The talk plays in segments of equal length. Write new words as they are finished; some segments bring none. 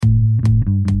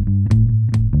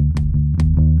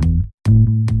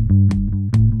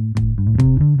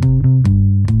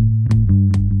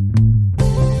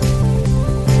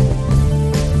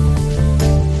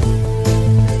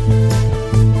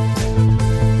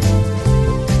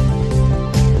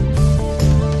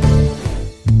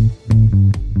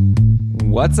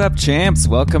What's up, champs?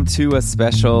 Welcome to a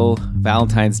special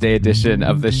Valentine's Day edition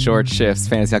of the Short Shifts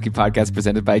Fantasy Hockey Podcast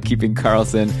presented by Keeping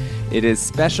Karlsson. It is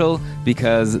special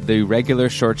because the regular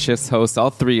Short Shifts hosts, all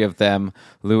three of them,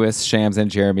 Lewis, Shams, and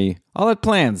Jeremy, all had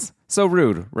plans. So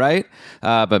rude, right?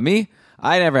 But me,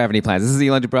 I never have any plans. This is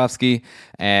Elon Dubrovsky,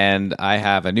 and I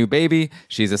have a new baby.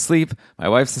 She's asleep. My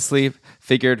wife's asleep.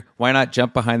 Figured, why not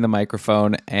jump behind the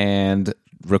microphone and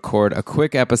record a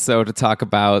quick episode to talk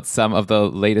about some of the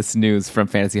latest news from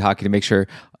fantasy hockey to make sure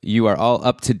you are all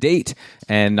up to date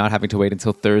and not having to wait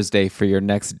until Thursday for your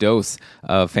next dose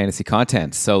of fantasy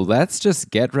content. So let's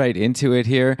just get right into it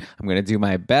here. I'm going to do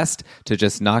my best to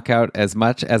just knock out as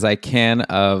much as I can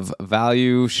of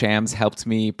value. Shams helped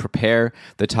me prepare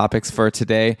the topics for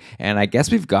today. And I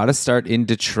guess we've got to start in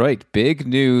Detroit. Big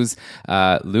news.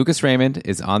 Lucas Raymond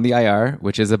is on the IR,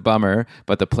 which is a bummer,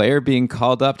 but the player being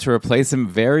called up to replace him,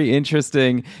 very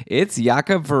interesting. It's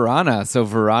Jakub Vrana. So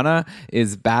Vrana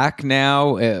is back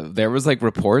now. There was like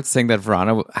reports saying that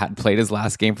Vrana had played his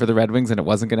last game for the Red Wings and it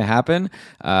wasn't going to happen.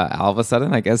 All of a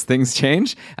sudden, I guess things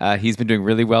change. He's been doing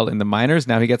really well in the minors.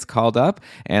 Now he gets called up.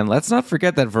 And let's not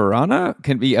forget that Vrana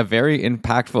can be a very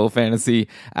impactful fantasy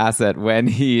asset when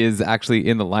he is actually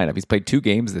in the lineup. He's played 2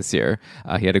 games this year.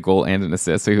 He had a goal and an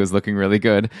assist, so he was looking really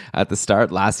good at the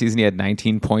start. Last season, he had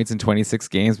 19 points in 26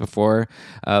 games before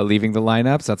leaving the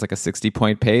lineup. So that's like a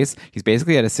 60-point pace. He's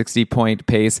basically at a 60-point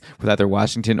pace with either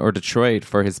Washington or Detroit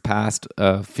for his past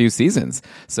few seasons.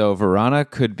 So Vrana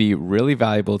could be really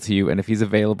valuable to you, and if he's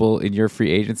available in your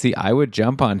free agency, I would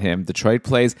jump on him. Detroit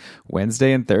plays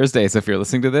Wednesday and Thursday, so if you're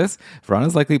listening to this,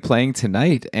 Vrana's likely playing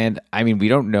tonight, and I mean, we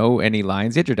don't know any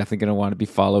lines yet. You're definitely going to want to be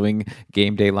following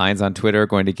Game Day lines on Twitter,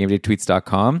 going to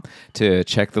GameDayTweets.com to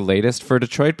check the latest for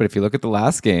Detroit, but if you look at the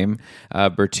last game,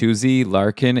 Bertuzzi,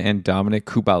 Larkin, and Dominic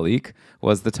Kubalik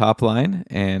was the top line,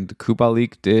 and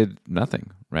Kubalik did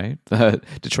nothing. Right?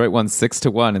 Detroit won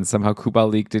 6-1, and somehow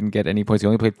Kubalik didn't get any points. He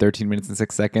only played 13 minutes and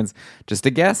 6 seconds. Just a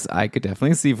guess, I could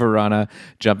definitely see Vrana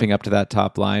jumping up to that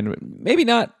top line. Maybe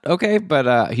not, okay,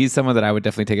 but he's someone that I would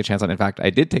definitely take a chance on. In fact, I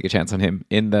did take a chance on him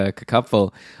in the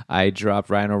cupful. I dropped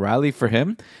Ryan O'Reilly for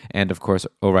him, and of course,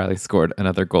 O'Reilly scored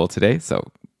another goal today, so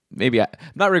maybe I'm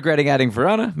not regretting adding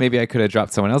Vrana. Maybe I could have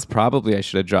dropped someone else. Probably I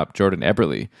should have dropped Jordan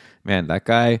Eberle. Man, that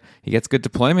guy, he gets good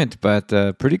deployment, but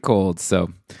pretty cold.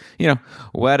 So,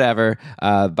 whatever.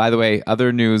 By the way,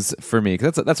 other news for me,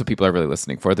 because that's what people are really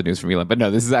listening for, the news from Elon. But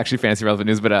no, this is actually fantasy relevant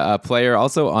news. But a player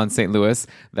also on St. Louis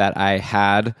that I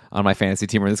had on my fantasy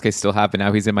team, or in this case still have, but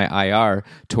now he's in my IR.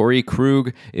 Torrey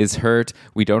Krug is hurt.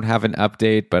 We don't have an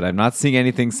update, but I'm not seeing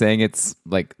anything saying it's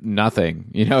like nothing.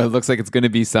 It looks like it's going to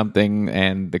be something,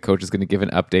 and the coach is going to give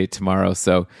an update tomorrow.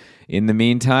 So in the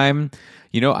meantime,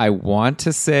 I want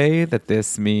to say that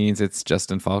this means it's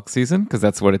Justin Falk season, because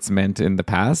that's what it's meant in the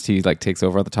past. He takes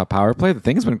over on the top power play. The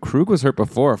thing is, when Krug was hurt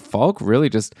before, Falk really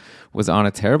just was on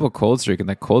a terrible cold streak, and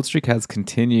that cold streak has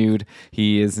continued.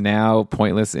 He is now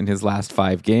pointless in his last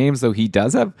 5 games, though he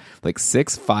does have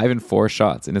 6, 5, and 4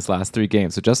 shots in his last 3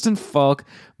 games. So Justin Falk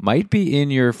might be in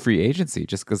your free agency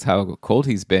just because how cold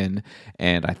he's been.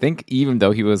 And I think even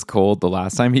though he was cold the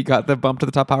last time he got the bump to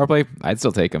the top power play, I'd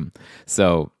still take him.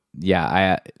 So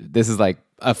yeah, this is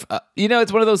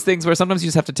it's one of those things where sometimes you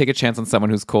just have to take a chance on someone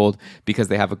who's cold because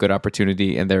they have a good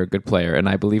opportunity and they're a good player. And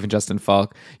I believe in Justin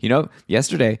Falk.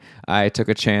 Yesterday I took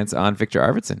a chance on Victor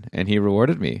Arvidsson, and he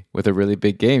rewarded me with a really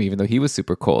big game, even though he was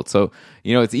super cold. So,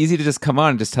 it's easy to just come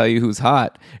on and just tell you who's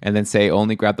hot and then say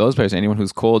only grab those players. Anyone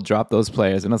who's cold, drop those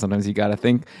players. Sometimes you got to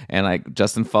think, and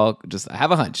Justin Falk, just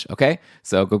have a hunch, okay?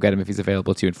 So go get him if he's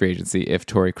available to you in free agency if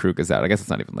Torrey Krug is out. I guess it's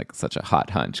not even such a hot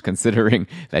hunch considering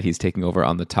that he's taking over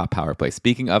on the top power play.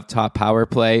 Speaking of top power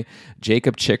play,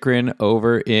 Jacob Chikrin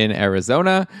over in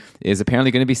Arizona is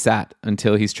apparently going to be sat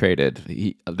until he's traded.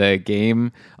 The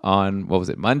game on,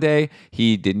 Monday,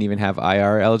 he didn't even have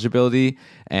IR eligibility,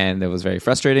 and it was very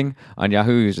frustrating on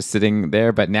Yahoo. He was just sitting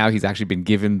there, but now he's actually been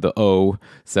given the O,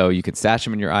 so you can stash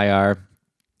him in your IR.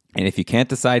 And if you can't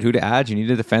decide who to add, you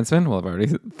need a defenseman. Well, I've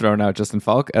already thrown out Justin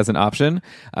Falk as an option.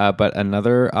 But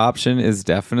another option is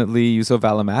definitely Juuso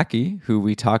Välimäki, who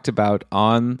we talked about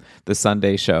on the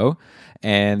Sunday show.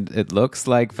 And it looks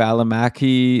like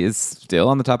Välimäki is still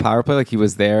on the top power play. He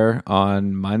was there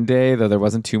on Monday, though there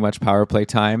wasn't too much power play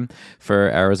time for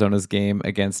Arizona's game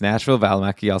against Nashville.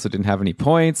 Välimäki also didn't have any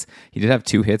points. He did have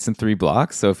 2 hits and 3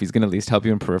 blocks. So if he's going to at least help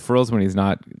you in peripherals when he's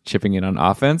not chipping in on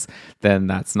offense, then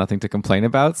that's nothing to complain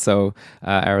about. So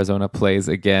Arizona plays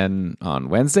again on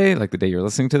Wednesday, like the day you're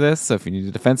listening to this. So if you need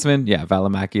a defenseman, yeah,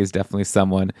 Valimaki is definitely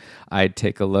someone I'd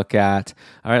take a look at.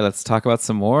 All right, let's talk about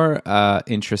some more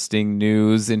interesting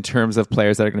news in terms of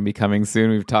players that are going to be coming soon.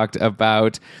 We've talked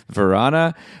about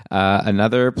Vrana.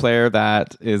 Another player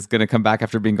that is going to come back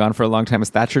after being gone for a long time is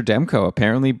Thatcher Demko.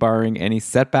 Apparently, barring any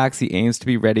setbacks, he aims to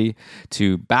be ready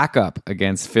to back up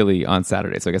against Philly on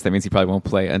Saturday. So I guess that means he probably won't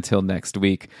play until next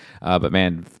week. But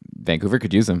man, Vancouver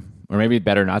could use him. Or maybe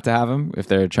better not to have him if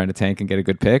they're trying to tank and get a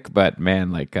good pick. But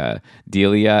man, like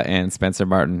Delia and Spencer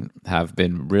Martin have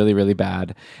been really, really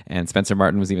bad. And Spencer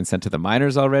Martin was even sent to the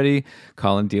minors already.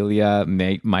 Colin Delia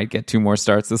might get 2 more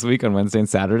starts this week on Wednesday and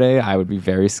Saturday. I would be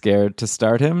very scared to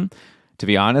start him. To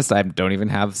be honest, I don't even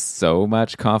have so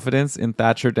much confidence in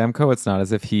Thatcher Demko. It's not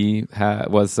as if he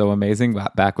was so amazing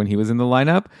back when he was in the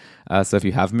lineup. So if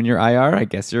you have him in your IR, I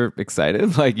guess you're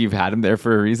excited. Like you've had him there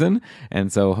for a reason.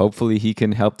 And so hopefully he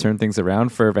can help turn things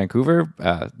around for Vancouver.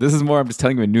 This is more, I'm just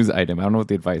telling you a news item. I don't know what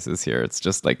the advice is here. It's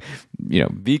just like,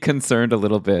 be concerned a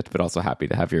little bit, but also happy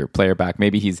to have your player back.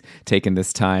 Maybe he's taken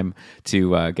this time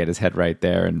to get his head right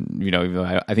there. And, even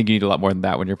though I think you need a lot more than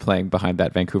that when you're playing behind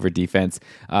that Vancouver defense.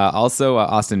 Also,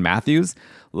 Austin Matthews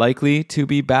likely to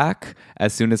be back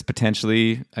as soon as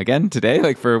potentially again today,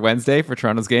 like for Wednesday for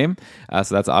Toronto's game.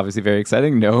 So that's obviously very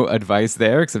exciting. No advice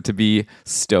there except to be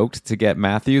stoked to get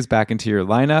Matthews back into your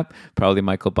lineup. Probably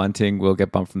Michael Bunting will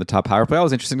get bumped from the top power play. I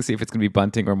was interested to see if it's going to be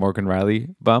Bunting or Morgan Riley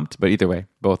bumped, but either way,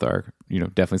 both are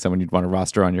definitely someone you'd want to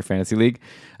roster on your fantasy league.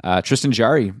 Tristan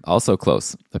Jarry also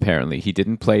close. Apparently he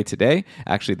didn't play today.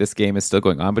 Actually, this game is still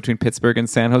going on between Pittsburgh and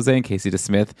San Jose, and Casey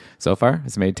DeSmith so far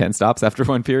has made 10 stops after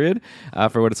one period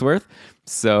for what it's worth.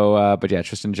 So, but yeah,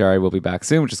 Tristan Jarry will be back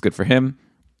soon, which is good for him.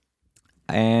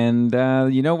 And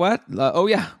you know what?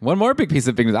 One more big piece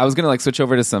of big news. I was going to switch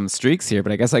over to some streaks here,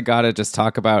 but I guess I got to just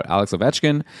talk about Alex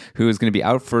Ovechkin, who is going to be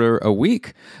out for a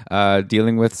week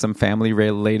dealing with some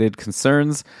family-related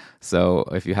concerns. So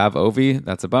if you have Ovi,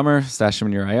 that's a bummer. Stash him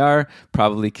in your IR.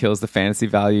 Probably kills the fantasy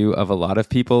value of a lot of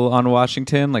people on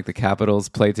Washington. Like the Capitals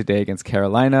played today against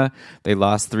Carolina. They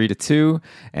lost 3-2.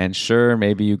 And sure,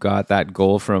 maybe you got that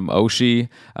goal from Oshie.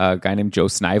 A guy named Joe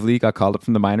Snively got called up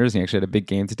from the minors. He actually had a big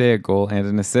game today, a goal and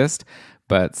an assist.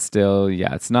 But still,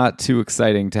 yeah, it's not too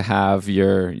exciting to have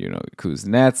your,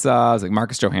 Kuznetsov. Like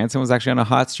Marcus Johansson was actually on a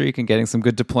hot streak and getting some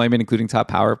good deployment, including top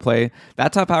power play.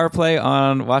 That top power play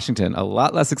on Washington, a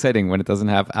lot less exciting when it doesn't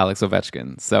have Alex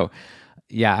Ovechkin. So,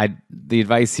 yeah, the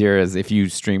advice here is if you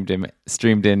streamed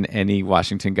in any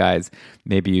Washington guys,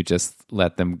 maybe you just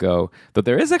let them go. But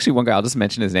there is actually one guy, I'll just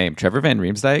mention his name, Trevor Van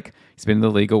Riemsdyk. He's been in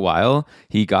the league a while.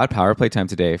 He got power play time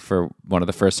today for one of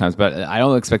the first times, but I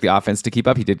don't expect the offense to keep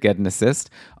up. He did get an assist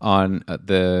on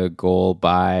the goal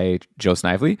by Joe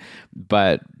Snively,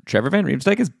 but Trevor Van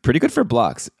Riemsdyk is pretty good for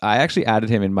blocks. I actually added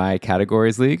him in my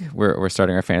categories league. We're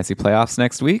starting our fantasy playoffs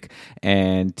next week,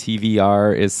 and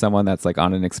TVR is someone that's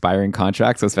on an expiring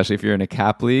contract. So especially if you're in a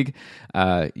cap league,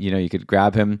 you could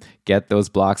grab him, get those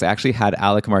blocks. I actually had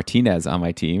Alec Martinez on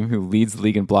my team, who leads the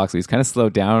league in blocks. So he's kind of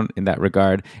slowed down in that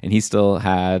regard, and he still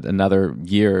had another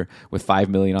year with $5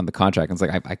 million on the contract. And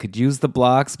it's I could use the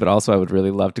blocks, but also I would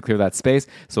really love to clear that space.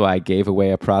 So I gave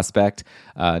away a prospect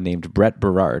named Brett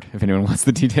Berard. If anyone wants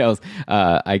the details,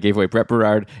 I gave away Brett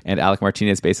Berard and Alec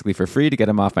Martinez basically for free to get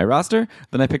him off my roster.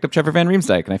 Then I picked up Trevor Van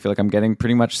Riemsdyk, and I feel like I'm getting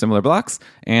pretty much similar blocks,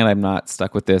 and I'm not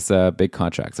stuck with this big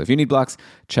contract. So if you need blocks,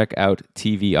 check out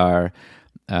TVR.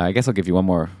 I guess I'll give you one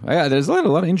more. There's a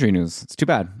lot of injury news. It's too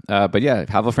bad. But yeah,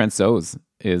 Pavel Francouz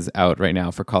is out right now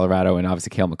for Colorado, and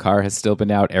obviously Cale Makar has still been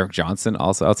out. Eric Johnson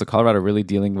also out. So Colorado really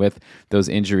dealing with those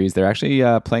injuries. They're actually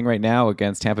playing right now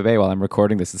against Tampa Bay while I'm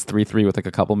recording. This is 3-3 with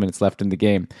a couple minutes left in the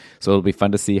game. So it'll be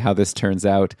fun to see how this turns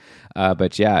out.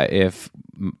 But yeah, if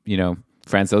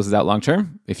Francouz is out long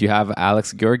term, if you have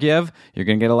Alex Georgiev, you're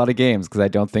going to get a lot of games, because I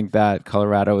don't think that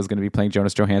Colorado is going to be playing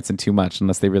Jonas Johansson too much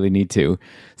unless they really need to.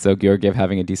 So Georgiev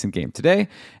having a decent game today.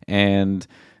 And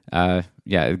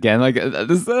again,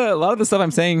 this a lot of the stuff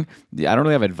I'm saying, I don't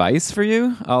really have advice for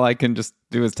you. All I can just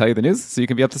do is tell you the news so you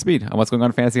can be up to speed on what's going on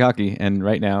in fantasy hockey. And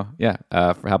right now,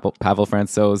 Pavel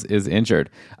Francouz is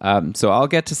injured. So I'll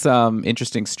get to some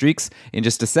interesting streaks in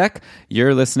just a sec.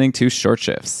 You're listening to Short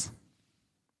Shifts.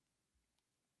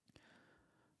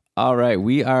 All right,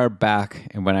 we are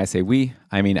back. And when I say we,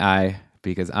 I mean I,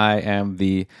 because I am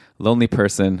the lonely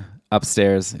person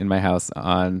upstairs in my house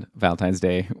on Valentine's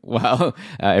Day while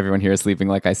everyone here is sleeping,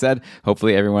 like I said.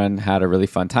 Hopefully everyone had a really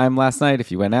fun time last night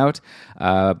if you went out.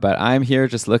 But I'm here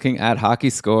just looking at hockey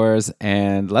scores,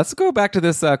 and let's go back to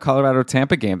this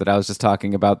Colorado-Tampa game that I was just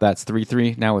talking about. That's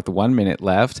 3-3 now with 1 minute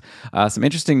left. Some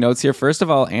interesting notes here. First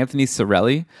of all, Anthony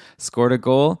Cirelli scored a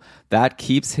goal. That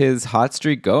keeps his hot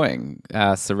streak going.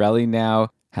 Cirelli now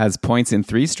has points in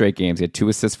 3 straight games. He had 2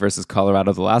 assists versus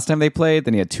Colorado the last time they played.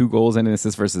 Then he had 2 goals and an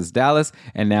assist versus Dallas.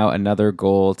 And now another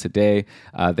goal today.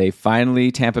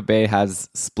 Tampa Bay has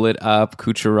split up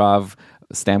Kucherov,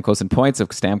 Stamkos in points. So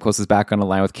Stamkos is back on the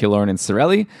line with Killorn and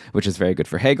Cirelli, which is very good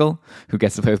for Hagel, who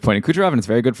gets to play with Point and Kucherov, and it's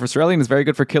very good for Cirelli, and it's very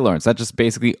good for Killorn. So that just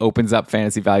basically opens up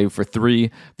fantasy value for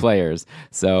 3 players.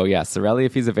 So yeah, Cirelli,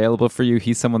 if he's available for you,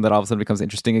 he's someone that all of a sudden becomes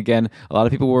interesting again. A lot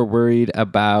of people were worried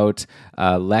about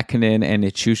Lehkonen and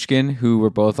Nichushkin, who were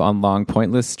both on long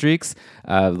pointless streaks.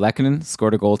 Lehkonen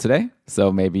scored a goal today. So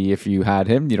maybe if you had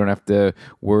him, you don't have to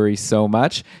worry so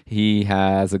much. He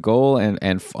has a goal and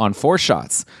on 4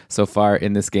 shots so far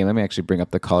in this game. Let me actually bring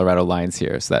up the Colorado lines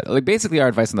here. So that basically our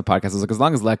advice on the podcast is as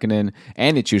long as Lehkonen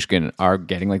and Nichushkin are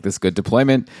getting this good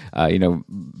deployment,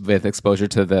 with exposure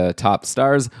to the top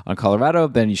stars on Colorado,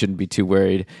 then you shouldn't be too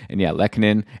worried. And yeah,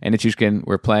 Lehkonen and Nichushkin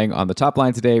were playing on the top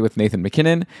line today with Nathan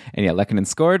MacKinnon. And yeah, Lehkonen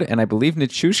scored, and I believe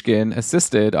Nichushkin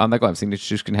assisted on that goal. I'm seeing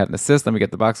Nichushkin had an assist. Let me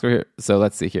get the box score here. So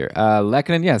let's see here.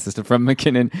 Lehkonen, assisted from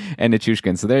MacKinnon and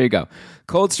Nichushkin. So there you go.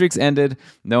 Cold streaks ended.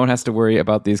 No one has to worry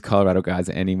about these Colorado guys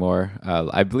anymore.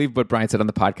 I believe what Brian said on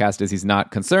the podcast is he's not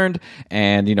concerned,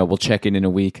 and we'll check in a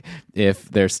week if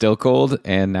they're still cold,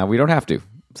 and now we don't have to.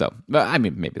 So, I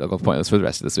mean, maybe they'll go pointless for the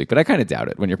rest of this week, but I kind of doubt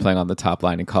it when you're playing on the top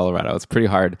line in Colorado. It's pretty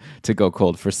hard to go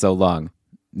cold for so long.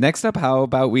 Next up, how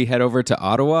about we head over to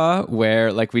Ottawa,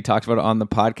 where, like we talked about on the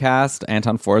podcast,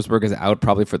 Anton Forsberg is out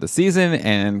probably for the season,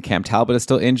 and Cam Talbot is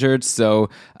still injured. So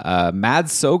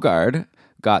Mads Søgaard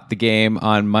got the game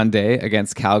on Monday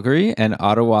against Calgary, and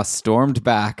Ottawa stormed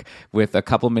back with a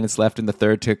couple minutes left in the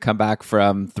third to come back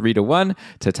from 3-1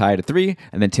 to tie to 3,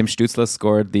 and then Tim Stützle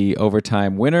scored the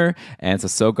overtime winner, and so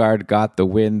Søgaard got the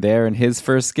win there in his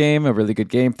first game. A really good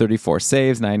game, 34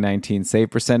 saves, 919 save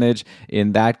percentage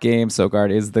in that game.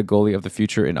 Søgaard is the goalie of the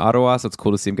future in Ottawa, so it's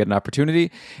cool to see him get an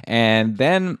opportunity. And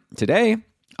then today,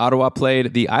 Ottawa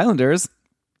played the Islanders,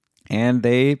 and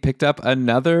they picked up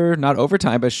another, not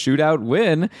overtime, but shootout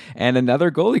win. And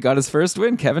another goalie got his first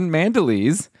win, Kevin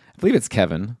Mandolese. I believe it's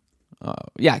Kevin.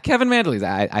 Kevin Mandolese.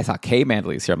 I saw K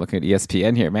Mandolese here. I'm looking at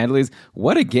ESPN here. Mandolese,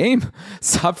 what a game.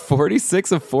 Stopped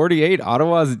 46 of 48.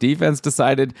 Ottawa's defense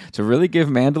decided to really give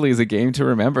Mandolese a game to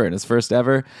remember in his first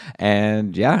ever.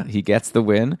 And yeah, he gets the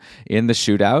win in the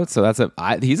shootout. So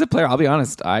he's a player, I'll be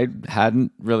honest, I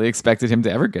hadn't really expected him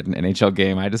to ever get an NHL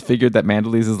game. I just figured that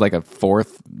Mandolese is like a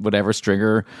 4th whatever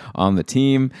stringer on the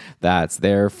team that's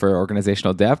there for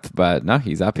organizational depth. But no,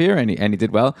 he's up here and he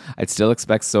did well. I'd still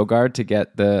expect Søgaard to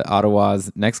get the Ottawa's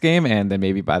next game, and then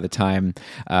maybe by the time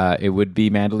it would be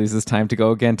Mandolese's time to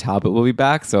go again, Talbot will be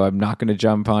back, so I'm not going to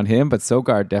jump on him, but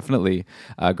Søgaard definitely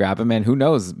grab him, and who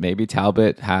knows, maybe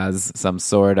Talbot has some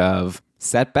sort of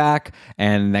setback,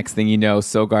 and next thing you know,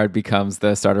 Søgaard becomes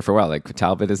the starter for a while. Like,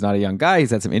 Talbot is not a young guy.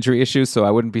 He's had some injury issues, so I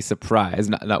wouldn't be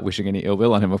surprised. Not wishing any ill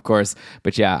will on him, of course.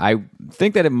 But yeah, I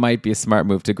think that it might be a smart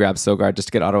move to grab Søgaard just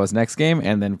to get Ottawa's next game,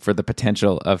 and then for the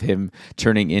potential of him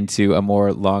turning into a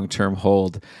more long-term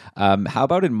hold. How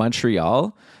about in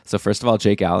Montreal? So first of all,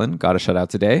 Jake Allen got a shutout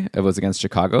today. It was against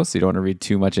Chicago, so you don't want to read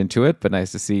too much into it, but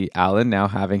nice to see Allen now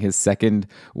having his 2nd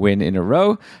win in a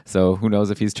row. So who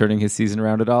knows if he's turning his season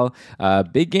around at all.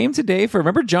 Big game today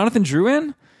remember Jonathan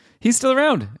Drouin? He's still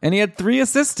around, and he had 3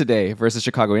 assists today versus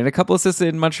Chicago. He had a couple assists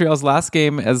in Montreal's last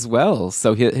game as well.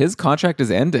 So his contract is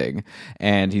ending,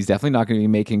 and he's definitely not going to be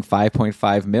making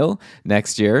 $5.5 million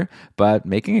next year, but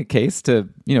making a case to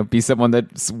be someone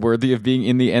that's worthy of being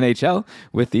in the NHL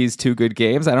with these 2 good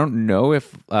games. I don't know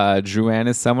if Drouin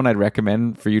is someone I'd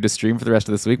recommend for you to stream for the rest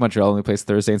of this week. Montreal only plays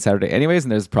Thursday and Saturday anyways,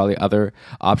 and there's probably other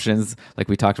options like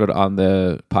we talked about on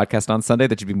the podcast on Sunday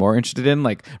that you'd be more interested in,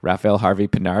 like Raphael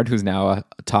Harvey-Pinard, who's now a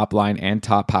top line and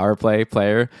top power play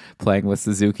player playing with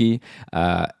Suzuki.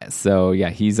 So yeah,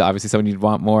 he's obviously someone you'd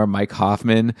want more. Mike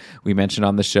Hoffman, we mentioned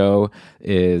on the show,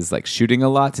 is like shooting a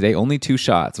lot today. Only 2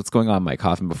 shots. What's going on, Mike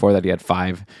Hoffman? Before that, he had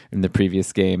 5 in the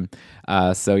previous game.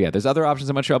 So yeah, there's other options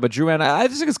in Montreal, but Drouin, I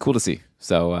just think it's cool to see.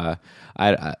 So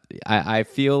I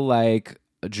feel like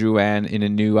Drouin in a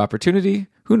new opportunity.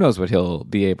 who knows what he'll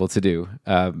be able to do.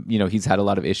 He's had a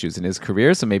lot of issues in his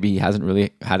career, so maybe he hasn't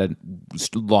really had a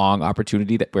long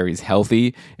opportunity where he's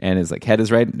healthy and his head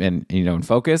is right and and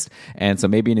focused. And so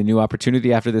maybe in a new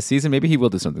opportunity after this season, maybe he will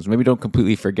do something. So maybe don't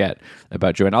completely forget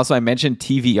about Joe. And also, I mentioned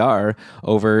TVR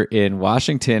over in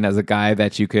Washington as a guy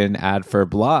that you can add for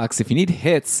blocks. If you need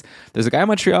hits, there's a guy in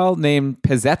Montreal named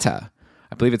Pezzetta.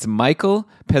 I believe it's Michael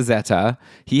Pezzetta.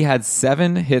 He had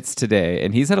 7 hits today,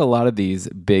 and he's had a lot of these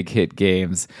big hit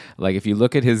games. If you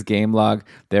look at his game log,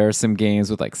 there are some games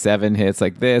with 7 hits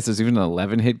like this. There's even an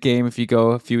 11-hit game if you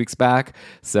go a few weeks back.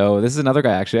 So this is another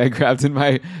guy, actually, I grabbed in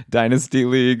my Dynasty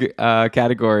League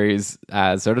categories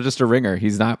as sort of just a ringer.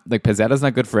 He's not, Pezzetta's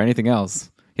not good for anything else.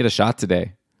 He had a shot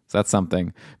today. So that's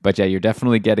something. But yeah, you're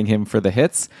definitely getting him for the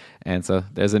hits. And so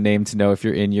there's a name to know if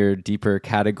you're in your deeper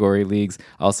category leagues.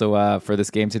 Also, for this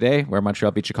game today, where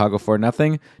Montreal beat Chicago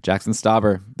 4-0, Jackson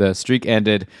Stauber, the streak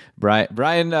ended.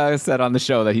 Brian said on the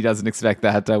show that he doesn't expect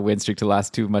that win streak to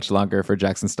last too much longer for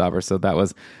Jackson Stauber. So that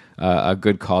was a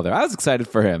good call there. I was excited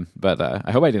for him, but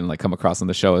I hope I didn't come across on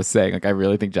the show as saying I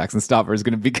really think Jackson Stauber is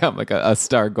going to become a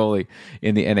star goalie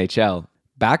in the NHL.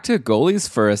 Back to goalies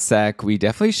for a sec, we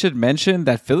definitely should mention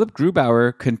that Philip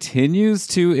Grubauer continues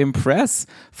to impress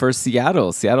for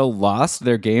Seattle. Seattle lost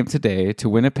their game today to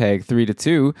Winnipeg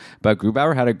 3-2, but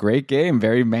Grubauer had a great game,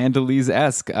 very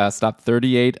Mandolese-esque, stopped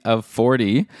 38 of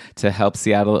 40 to help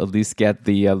Seattle at least get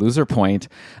the loser point.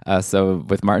 So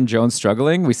with Martin Jones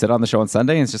struggling, we said on the show on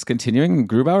Sunday, and it's just continuing,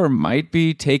 Grubauer might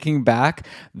be taking back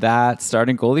that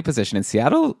starting goalie position. And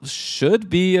Seattle should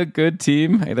be a good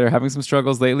team. They're having some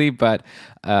struggles lately, but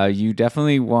you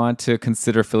definitely want to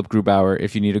consider Philip Grubauer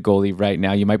if you need a goalie right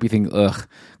now. You might be thinking, ugh,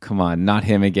 come on, not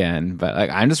him again. But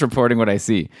I'm just reporting what I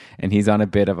see, and he's on a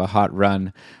bit of a hot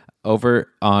run.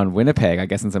 Over on Winnipeg, I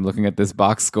guess since I'm looking at this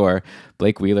box score,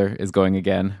 Blake Wheeler is going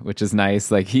again, which is nice.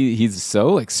 He's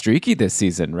so streaky this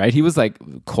season, right? He was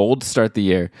cold to start the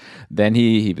year. Then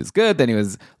he was good. Then he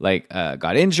was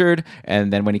got injured.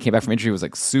 And then when he came back from injury, he was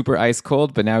super ice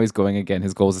cold. But now he's going again.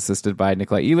 His goal is assisted by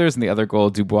Nikolai Ehlers, and the other goal,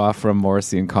 Dubois from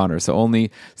Morrissey and Connor. So only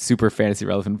super fantasy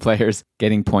relevant players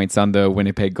getting points on the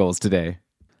Winnipeg goals today.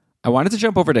 I wanted to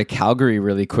jump over to Calgary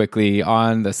really quickly.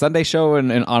 On the Sunday show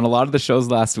and on a lot of the shows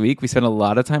last week, we spent a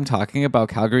lot of time talking about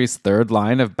Calgary's third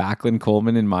line of Backlund,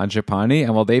 Coleman, and Mangiapane.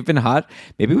 And while they've been hot,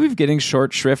 maybe we're getting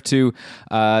short shrift to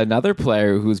another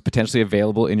player who's potentially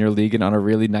available in your league and on a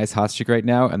really nice hot streak right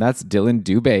now, and that's Dylan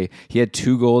Dubé. He had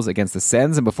 2 goals against the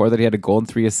Sens, and before that he had a goal and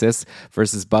 3 assists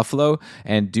versus Buffalo.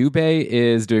 And Dubé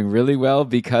is doing really well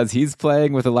because he's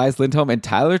playing with Elias Lindholm and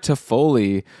Tyler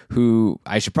Toffoli, who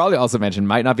I should probably also mention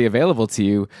might not be available to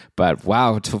you, but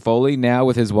wow, Toffoli now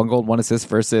with his 1 goal, 1 assist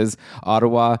versus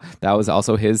Ottawa. That was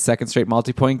also his second straight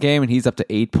multi-point game, and he's up to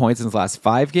 8 points in his last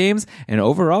 5 games. And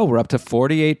overall, we're up to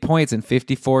 48 points in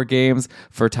 54 games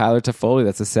for Tyler Toffoli.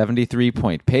 That's a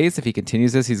 73-point pace. If he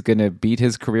continues this, he's going to beat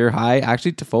his career high.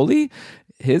 Actually, Toffoli,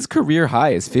 his career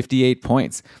high is 58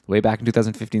 points way back in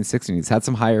 2015-16. He's had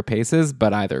some higher paces,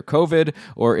 but either COVID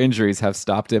or injuries have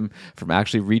stopped him from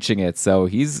actually reaching it. So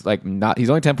he's he's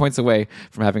only 10 points away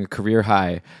from having a career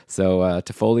high. So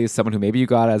Toffoli is someone who maybe you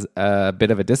got as a bit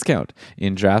of a discount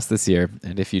in drafts this year.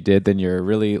 And if you did, then you're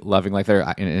really loving life there.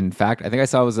 In fact, I think I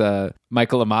saw it was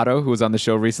Michael Amato, who was on the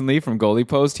show recently from Goalie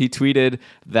Post. He tweeted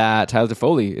that Tyler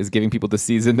Toffoli is giving people the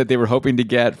season that they were hoping to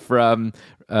get from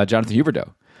Jonathan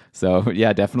Huberdeau. So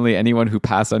yeah, definitely anyone who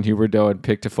passed on Huberdeau and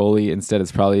picked Toffoli instead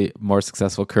is probably more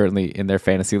successful currently in their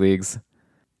fantasy leagues.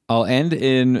 I'll end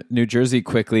in New Jersey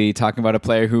quickly, talking about a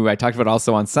player who I talked about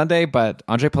also on Sunday, but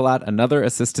Andre Palat, another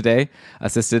assist today,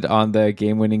 assisted on the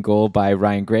game-winning goal by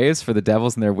Ryan Graves for the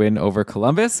Devils in their win over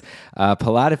Columbus.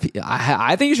 Palat,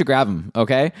 I think you should grab him,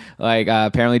 okay?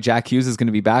 Apparently Jack Hughes is going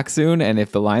to be back soon, and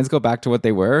if the Lions go back to what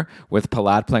they were, with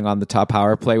Palat playing on the top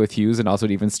power play with Hughes and also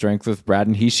at even strength with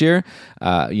Braden Hischier,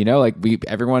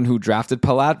 everyone who drafted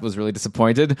Palat was really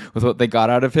disappointed with what they got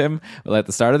out of him at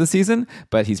the start of the season,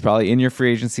 but he's probably in your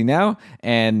free agency now,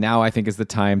 and now I think is the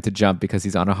time to jump because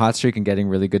he's on a hot streak and getting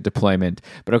really good deployment.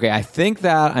 But okay, I think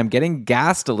that I'm getting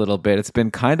gassed a little bit. It's been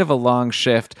kind of a long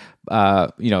shift,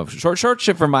 short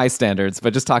shift for my standards,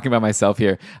 but just talking about myself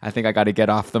here, I think I got to get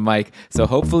off the mic. So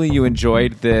hopefully you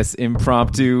enjoyed this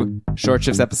impromptu short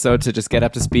shifts episode to just get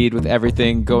up to speed with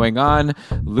everything going on.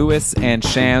 Lewis and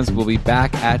Shams will be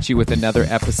back at you with another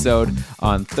episode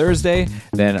on Thursday.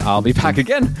 Then I'll be back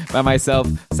again by myself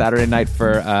Saturday night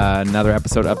for another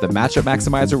episode of the Matchup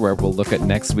Maximizer, where we'll look at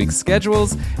next week's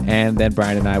schedules. And then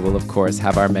Brian and I will, of course,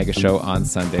 have our mega show on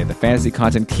Sunday. The fantasy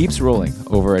content keeps rolling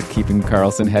over at Keeping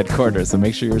Karlsson headquarters, so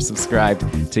make sure you're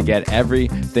subscribed to get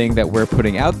everything that we're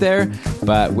putting out there.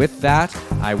 But with that,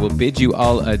 I will bid you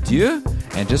all adieu,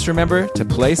 And just remember to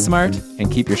play smart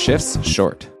and keep your shifts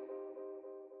short.